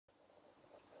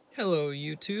Hello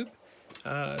YouTube,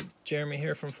 Jeremy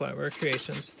here from Flatware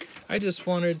Creations. I just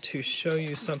wanted to show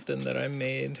you something that I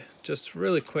made just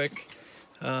really quick.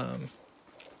 I've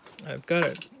got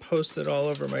it posted all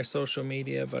over my social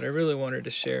media, but I really wanted to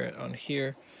share it on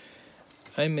here.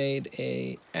 I made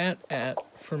a at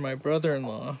for my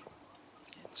brother-in-law.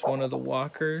 It's one of the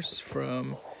walkers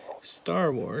from Star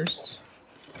Wars,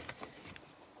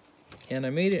 and I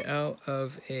made it out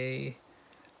of a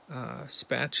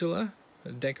spatula,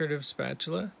 a decorative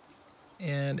spatula,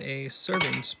 and a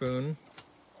serving spoon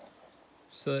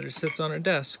so that it sits on a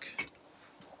desk.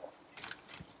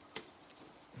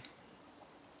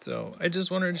 So I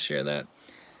just wanted to share that.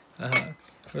 It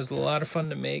was a lot of fun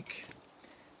to make,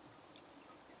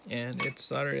 and it's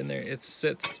soldered in there. It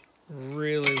sits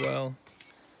really well,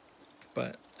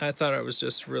 but I thought it was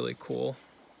just really cool.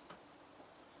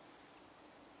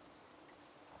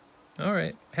 All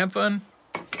right, have fun.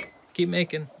 Keep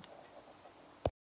making.